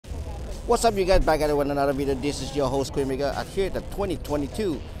What's up, you guys? Back at it with another video. This is your host, Queen Mega, here at the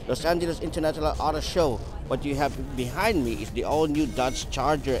 2022 Los Angeles International Auto Show. What you have behind me is the all-new Dodge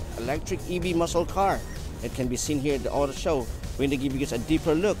Charger electric EV muscle car. It can be seen here at the auto show. We're going to give you guys a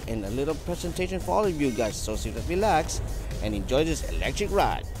deeper look and a little presentation for all of you guys. So sit back, relax, and enjoy this electric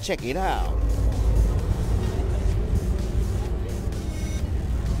ride. Check it out.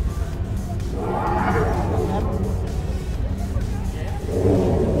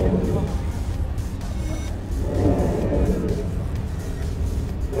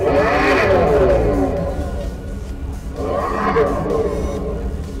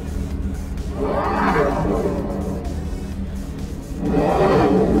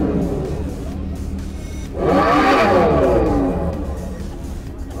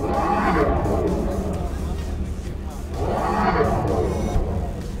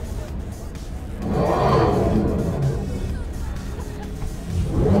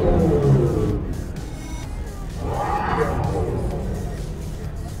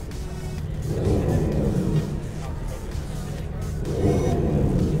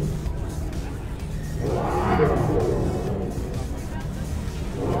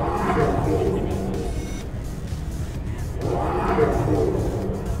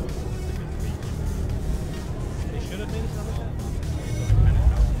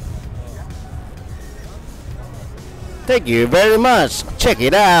 Thank you very much. Check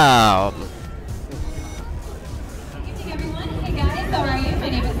it out. Good evening, everyone. Hey guys, how are you? My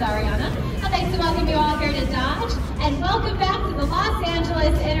name is Ariana. I'd like to welcome you all here to Dodge, and welcome back to the Los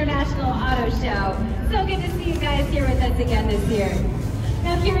Angeles International Auto Show. So good to see you guys here with us again this year.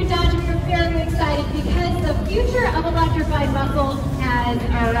 Now here at Dodge, we are very excited because the future of electrified muscle has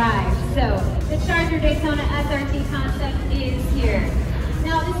arrived. So the Charger Daytona SRT concept is here.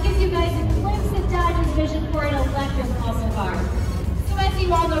 Now this gives you guys a glimpse at Dodge's vision for an electric muscle car. So as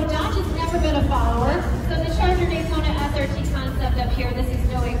you all know, Dodge has never been a follower, so the Charger Daytona SRT concept up here, this is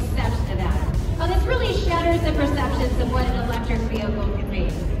no exception to that. Now this really shatters the perceptions of what an electric vehicle can be.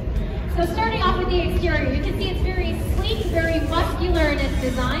 So starting off with the exterior, you can see it's very sleek, very muscular in its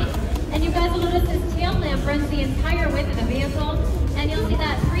design, and you guys will notice this tail lamp runs the entire width of the vehicle, and you'll see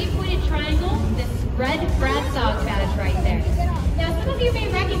that three-pointed triangle, this red Bradstock badge right there. Now, some of you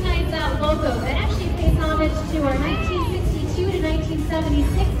may recognize that logo that actually pays homage to our 1962 to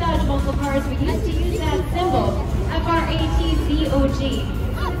 1976 Dodge muscle cars. We used to use that symbol, FRATZOG.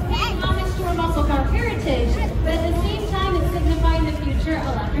 It's paying homage to our muscle car heritage, but at the same time, it's signifying the future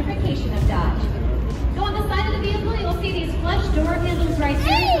electrification of Dodge. So on the side of the vehicle, you'll see these flush door handles right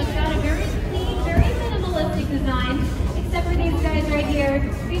here. So it's got a very clean, very minimalistic design, except for these guys right here,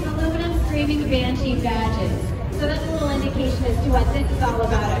 these aluminum screaming Banshee badges. So that's a little indication as to what this is all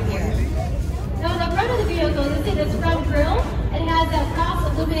about up here. Now on the front of the vehicle, you see this front grille. It has that cross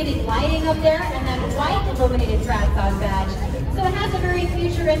illuminated lighting up there and that white illuminated Bradstock badge. So it has a very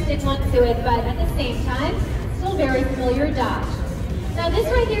futuristic look to it, but at the same time, still very familiar Dodge. Now this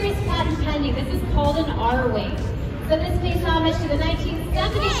right here is patent pending. This is called an R-Wing. So this pays homage to the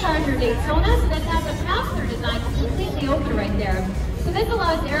 1970 Charger Daytona, so that has a pass-through design completely open right there. So this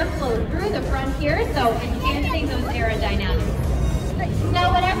allows airflow through the front here, so enhancing those aerodynamics.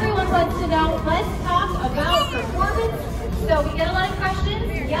 Now what everyone wants to know, let's talk about performance. So we get a lot of questions.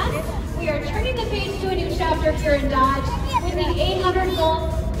 Yes, we are turning the page to a new chapter here in Dodge with the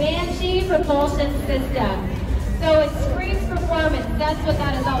 800-volt Banshee propulsion system. So it screams performance. That's what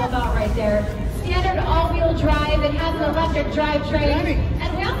that is all about right there. Standard all-wheel drive. It has an electric drivetrain.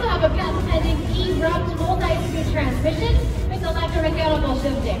 And we also have a patent-pending E-Rupt multi-speed transmission with electromechanical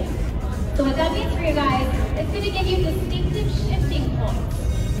shifting. So what that means for you guys, it's going to give you distinctive shifting points.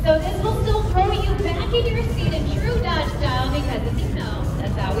 So this will still throw you back in your seat in true Dodge style because, as you know,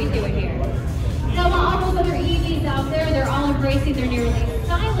 that's how we do it here. Now, while all those other EVs out there, they're all embracing their nearly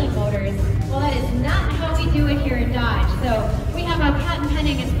silent motors, well, that is not how we do it here in Dodge. So we have our patent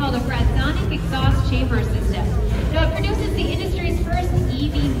pending, it's called a Frazzonic exhaust chamber system. Now, it produces the industry's first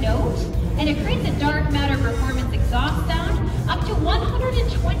EV note, and it creates a dark matter performance exhaust sound up to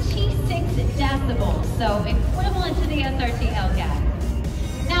 126 decibels, so equivalent to the SRT Hellcat.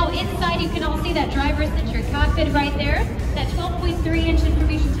 Now inside you can all see that driver-centric cockpit right there, that 12.3-inch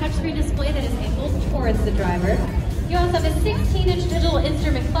information touchscreen display that is angled towards the driver. You also have a 16-inch digital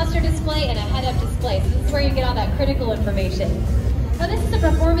instrument cluster display and a head-up display, so this is where you get all that critical information. Now this is a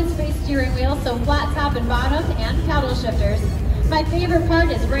performance-based steering wheel, so flat top and bottom and paddle shifters. My favorite part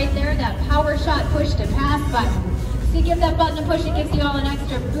is right there, that power shot push to pass button. So you give that button a push, it gives you all an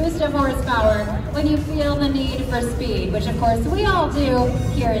extra boost of horsepower when you feel the need for speed, which of course we all do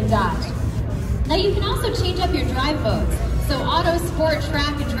here in Dodge. Now you can also change up your drive modes. So auto, sport,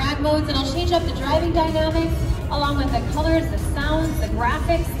 track, and drag modes, and I'll change up the driving dynamics along with the colors, the sounds, the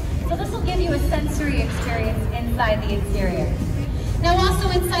graphics. So this will give you a sensory experience inside the interior. Now also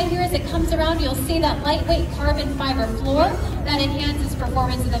inside here, as it comes around, you'll see that lightweight carbon fiber floor that enhances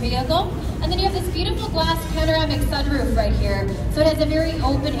performance of the vehicle. And then you have this beautiful glass panoramic sunroof right here. So it has a very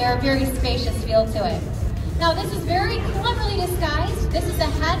open air, very spacious feel to it. Now this is very cleverly disguised. This is a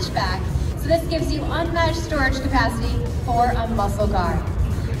hatchback. So this gives you unmatched storage capacity for a muscle car.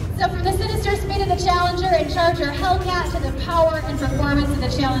 So from the sinister speed of the Challenger and Charger Hellcat to the power and performance of the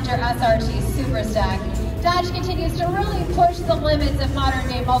Challenger SRT Superstack, Dodge continues to really push the limits of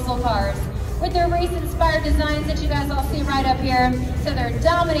modern-day muscle cars with their race-inspired designs that you guys all see right up here, so their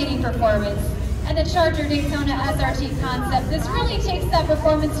dominating performance. And the Charger Daytona SRT concept, this really takes that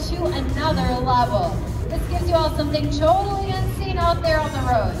performance to another level. This gives you all something totally unseen out there on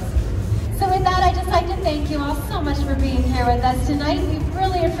the roads. So with that, I'd just like to thank you all so much for being here with us tonight. We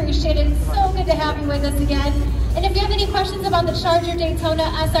really appreciate it. It's so good to have you with us again. And if you have any questions about the Charger Daytona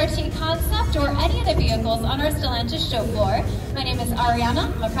SRT concept or any of the vehicles on our Stellantis show floor, my name is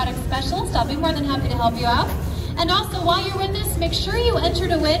Ariana. I'm a product specialist. I'll be more than happy to help you out. And also, while you're with us, make sure you enter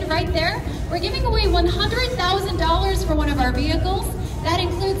to win right there. We're giving away $100,000 for one of our vehicles. That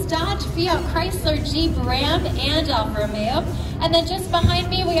includes Dodge, Fiat, Chrysler, Jeep, Ram, and Alfa Romeo. And then just behind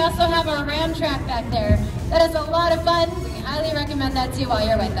me, we also have our Ram track back there. That is a lot of fun. We highly recommend that too while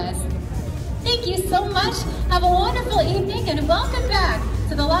you're with us. Thank you so much. Have a wonderful evening and welcome back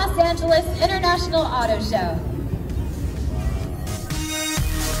to the Los Angeles International Auto Show.